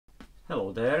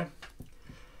Hello there.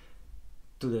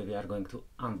 Today we are going to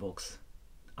unbox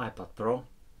iPad Pro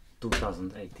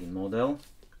 2018 model,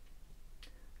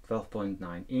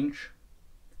 12.9 inch,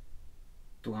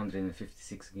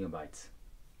 256 gigabytes.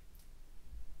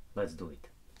 Let's do it.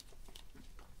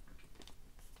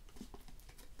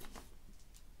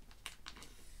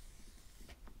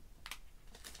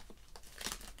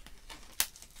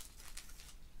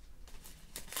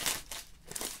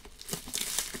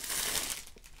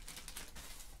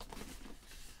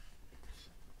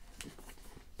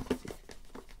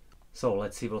 So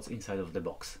let's see what's inside of the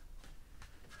box.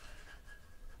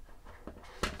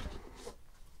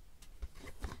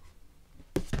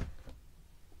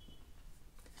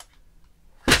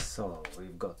 So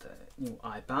we've got a new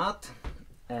iPad,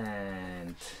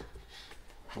 and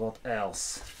what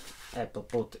else? Apple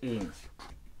put in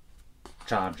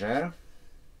charger,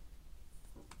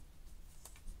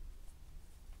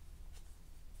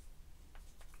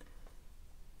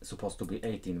 supposed to be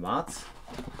 18 watts,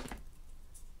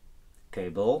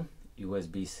 cable,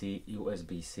 USB-C,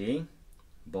 USB-C,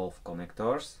 both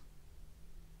connectors,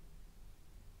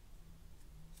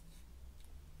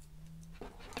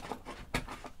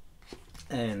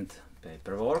 and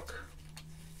paperwork.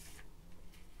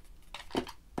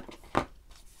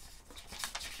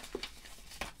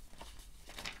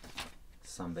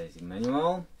 Some basic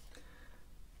manual,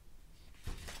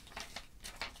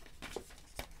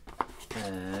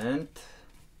 and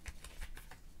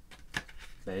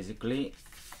basically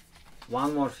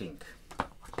one more thing: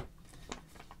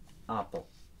 Apple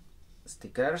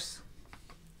stickers.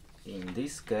 In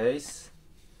this case,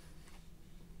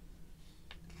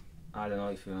 I don't know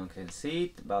if you can see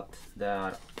it, but they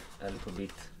are a little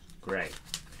bit gray.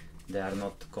 They are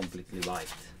not completely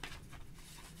white,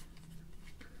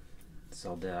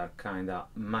 so they are kinda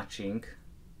matching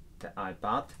the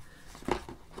iPad.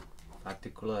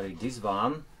 Particularly this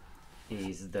one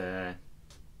is the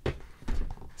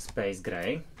space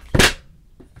gray,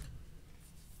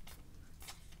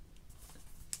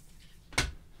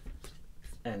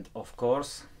 and of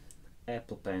course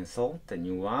Apple Pencil, the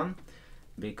new one,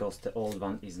 because the old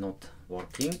one is not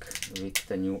working with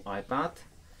the new iPad,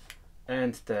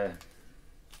 and the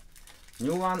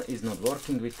new one is not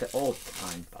working with the old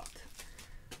iPad.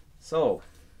 So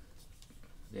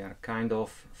we are kind of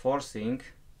forcing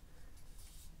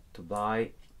to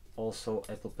buy also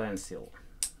Apple Pencil,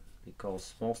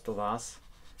 because most of us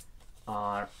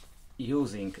are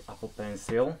using Apple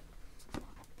Pencil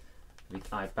with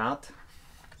iPad,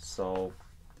 so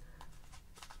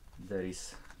there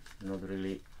is not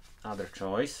really other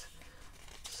choice.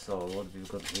 So what we've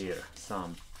got here: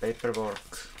 some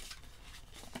paperwork,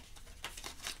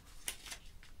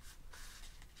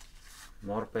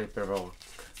 more paperwork,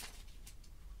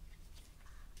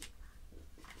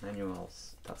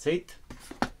 manuals. That's it.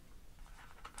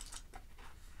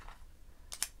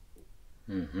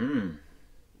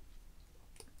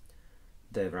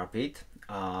 They wrap it.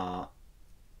 I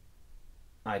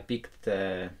picked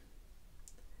the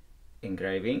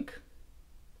engraving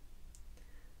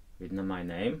with my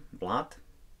name, blood.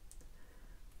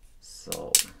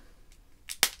 So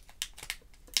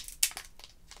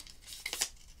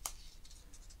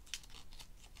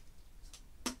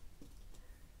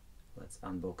let's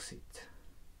unbox it.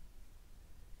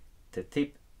 The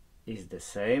tip is the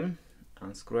same,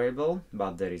 unscrewable,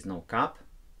 but there is no cap,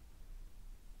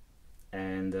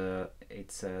 and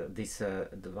it's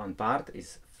the one part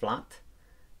is flat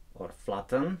or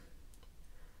flatten.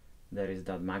 There is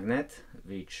that magnet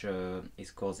which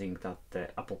is causing that the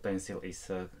Apple Pencil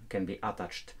is can be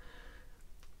attached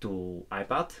to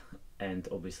iPad, and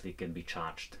obviously can be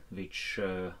charged, which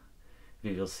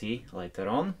we will see later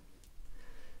on.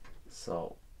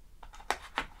 So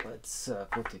let's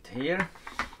put it here,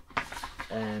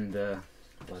 and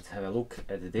let's have a look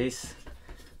at this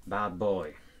bad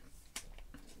boy.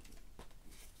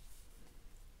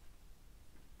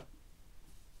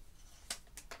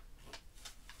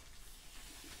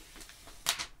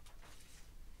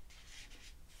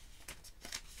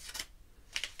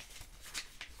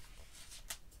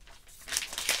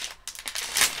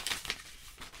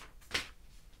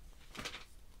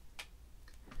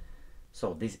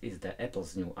 So this is the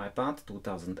Apple's new iPad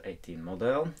 2018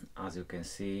 model. As you can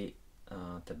see,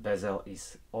 the bezel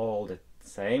is all the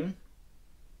same.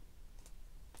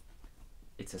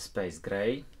 It's a space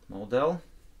gray model.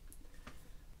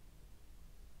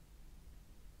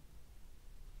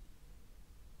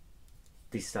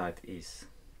 This side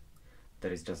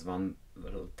there is just one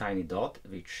little tiny dot,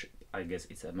 which I guess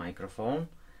it's a microphone,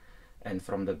 and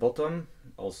from the bottom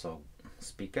also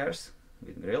speakers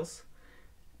with grills,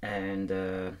 and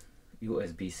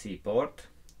USB-C port.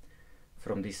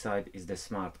 From this side is the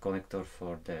smart connector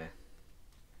for the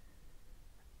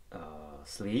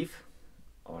sleeve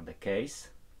or the case,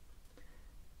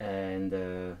 and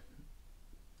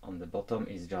on the bottom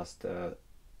is just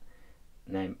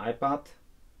name iPad,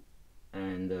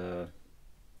 and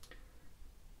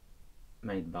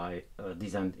made by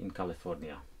designed in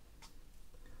California.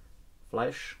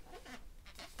 Flash,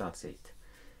 that's it.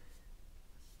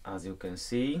 As you can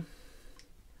see,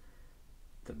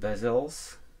 the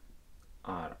bezels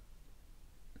are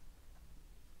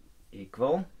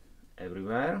equal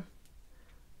everywhere.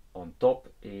 On top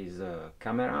is a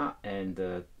camera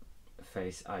and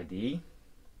Face ID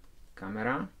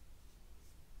camera.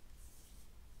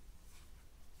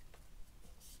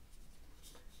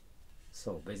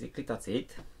 So basically that's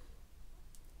it.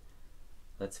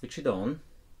 Let's switch it on.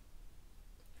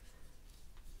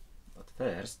 But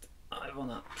first I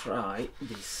wanna try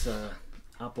this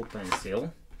Apple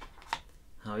Pencil,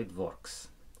 how it works.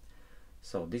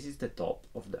 So this is the top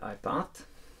of the iPad.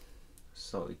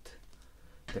 So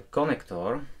the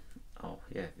connector, oh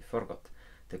yeah, we forgot,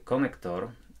 the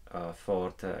connector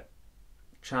for the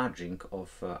charging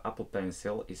of Apple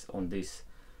Pencil is on this,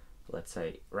 let's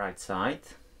say, right side.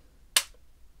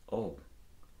 Oh,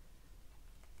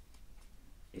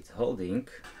 it's holding.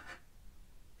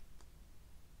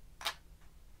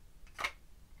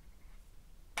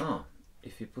 Ah,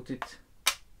 if you put it,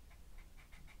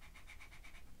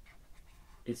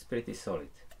 it's pretty solid,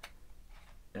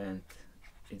 and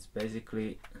it's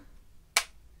basically,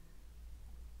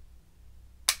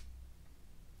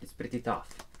 it's pretty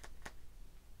tough.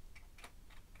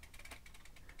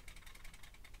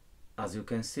 As you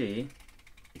can see,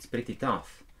 it's pretty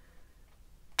tough.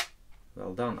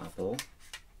 Well done, Apple.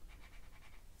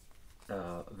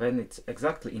 When it's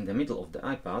exactly in the middle of the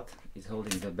iPad, it's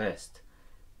holding the best.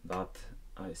 But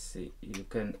I see you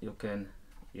can,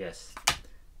 yes,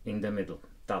 in the middle.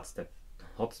 That's the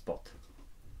hot spot.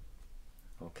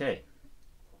 Okay.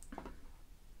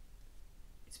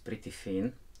 It's pretty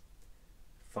thin,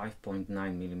 5.9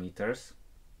 millimeters,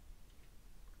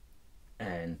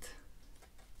 and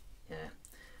yeah,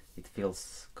 it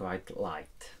feels quite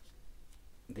light.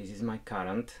 This is my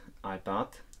current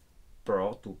iPad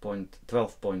Pro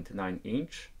 12.9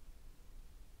 inch.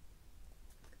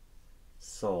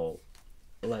 So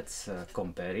let's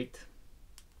compare it.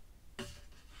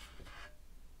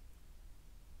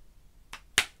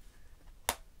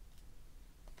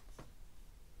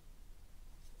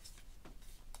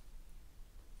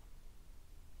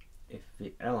 If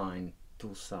we align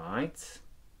two sides,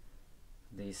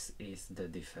 this is the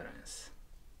difference.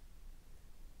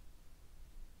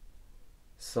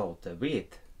 So the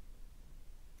width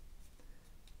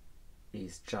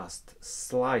is just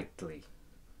slightly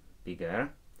bigger,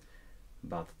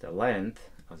 but the length,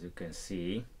 as you can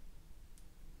see,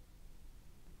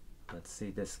 let's see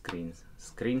the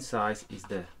screen size is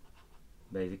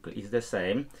basically is the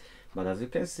same, but as you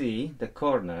can see, the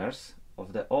corners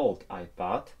of the old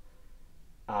iPad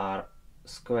are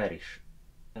squarish,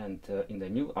 and in the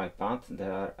new iPad they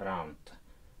are round.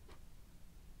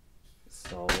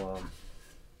 So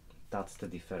that's the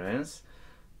difference.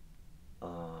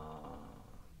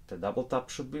 The double tap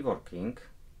should be working.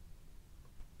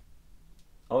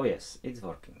 Oh yes, it's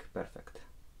working, perfect.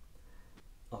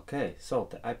 Okay, so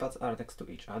the iPads are next to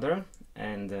each other,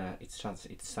 and it's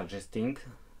suggesting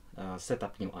set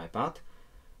up new iPad.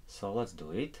 So let's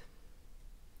do it.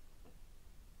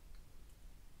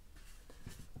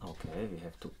 Okay, we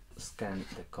have to scan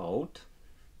the code.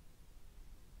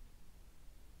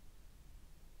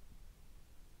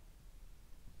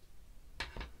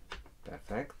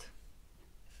 Perfect.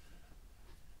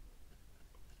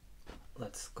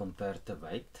 Let's compare the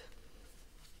weight.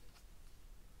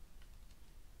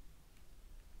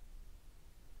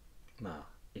 Now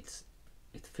it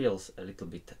feels a little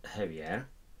bit heavier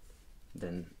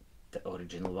than the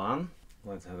original one.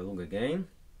 Let's have a look again.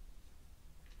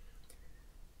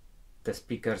 The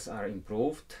speakers are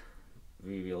improved.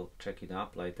 We will check it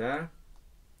up later.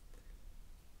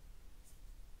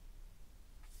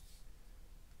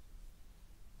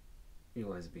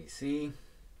 USB-C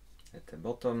at the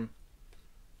bottom.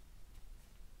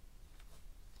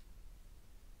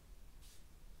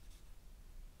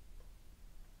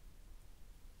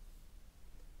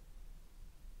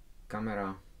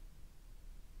 Camera.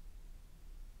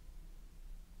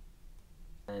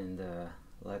 And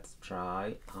let's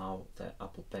try how the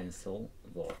Apple Pencil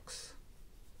works.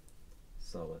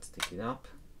 So let's stick it up.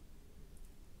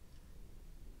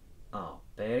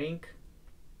 Pairing.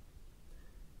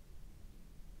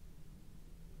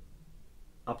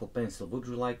 Apple Pencil, would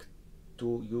you like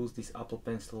to use this Apple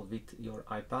Pencil with your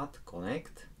iPad,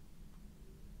 connect,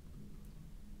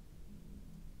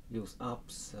 use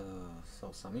apps,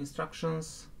 so some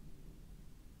instructions,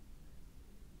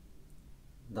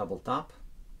 double tap,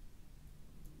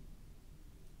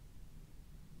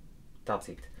 that's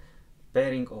it.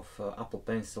 Pairing of Apple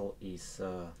Pencil is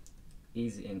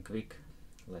easy and quick.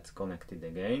 Let's connect it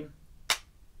again.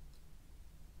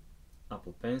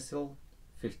 Apple Pencil,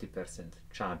 50%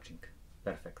 charging,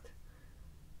 perfect.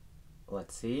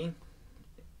 Let's see.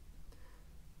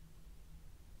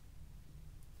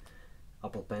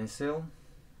 Apple Pencil,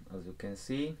 as you can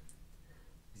see,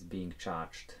 is being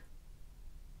charged.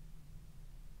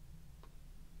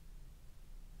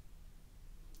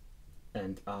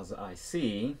 And as I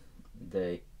see,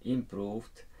 they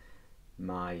improved.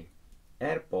 My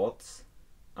AirPods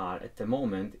are at the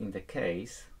moment in the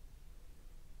case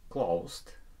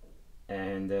closed,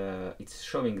 and it's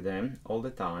showing them all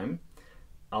the time.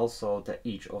 Also the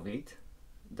each of it,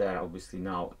 they're obviously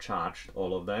now charged,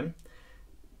 all of them,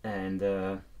 and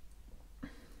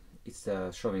it's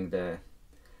showing the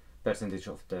percentage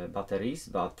of the batteries,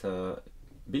 but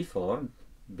before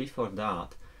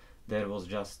that there was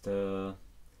just a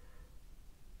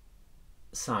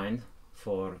sign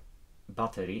for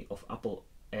battery of Apple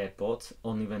AirPods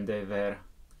only when they were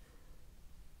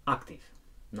active.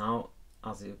 Now,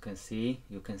 as you can see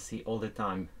all the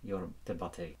time the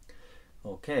battery.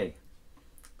 Okay,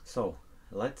 so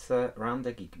let's run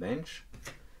the Geekbench.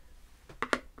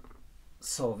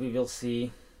 So we will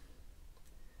see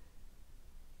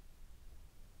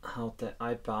how the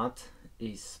iPad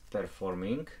is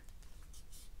performing.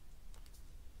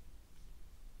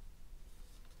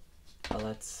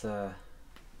 Let's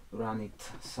run it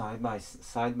side by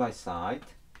side.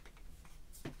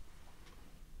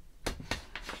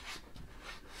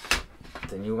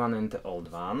 The new one and the old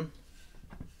one.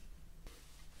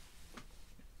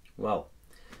 Well,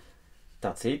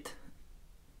 that's it.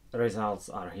 Results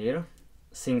are here.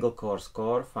 Single core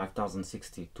score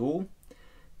 5062,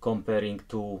 comparing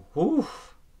to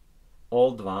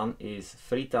old one is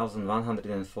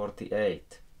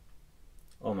 3148.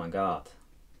 Oh my god.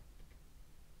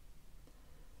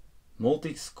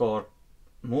 Multi-core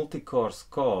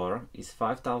score is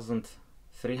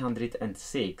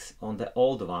 5306 on the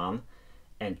old one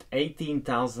and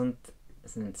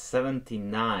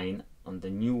 18,079 on the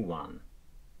new one.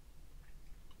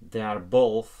 They are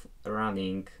both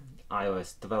running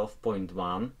iOS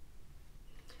 12.1.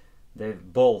 They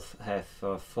both have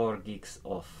 4 gigs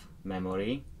of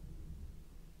memory,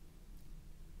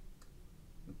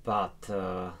 but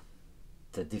the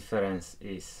difference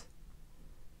is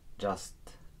just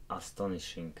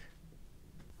astonishing.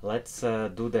 Let's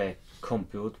do the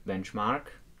compute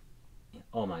benchmark.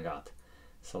 Oh my god.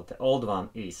 So the old one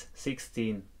is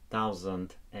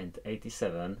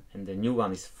 16,087 and the new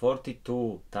one is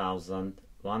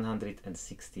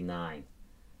 42,169.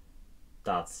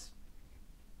 That's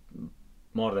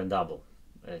more than double.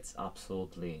 It's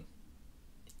absolutely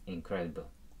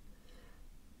incredible.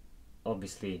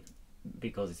 Obviously,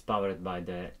 because it's powered by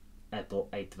the Apple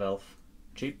A12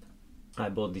 chip. I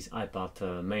bought this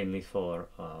iPad mainly for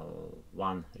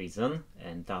one reason,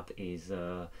 and that is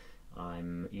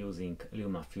I'm using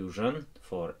LumaFusion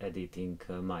for editing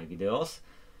my videos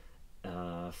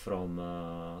from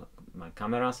my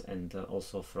cameras and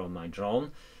also from my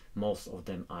drone. Most of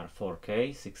them are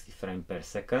 4K, 60 frames per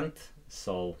second,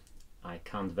 so I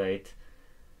can't wait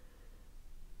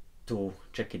to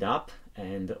check it up.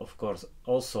 And of course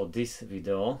also this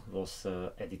video was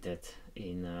edited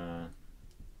in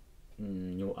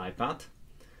new iPad,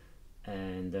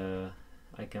 and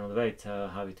I cannot wait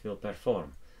how it will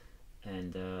perform.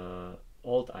 And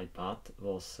old iPad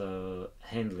was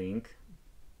handling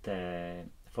the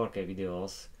 4K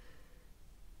videos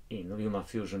in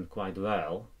LumaFusion quite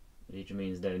well, which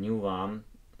means the new one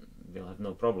will have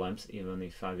no problems, even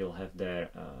if I will have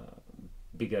their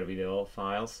bigger video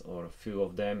files or a few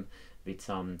of them with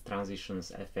some transitions,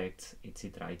 effects,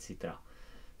 etc, etc.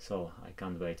 So I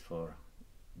can't wait for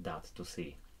that to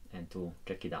see and to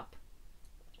check it up.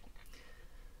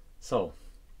 So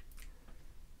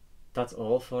that's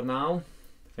all for now.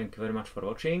 Thank you very much for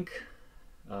watching.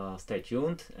 Stay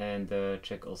tuned and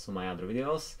check also my other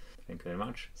videos. Thank you very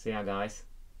much. See ya guys.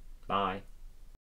 Bye.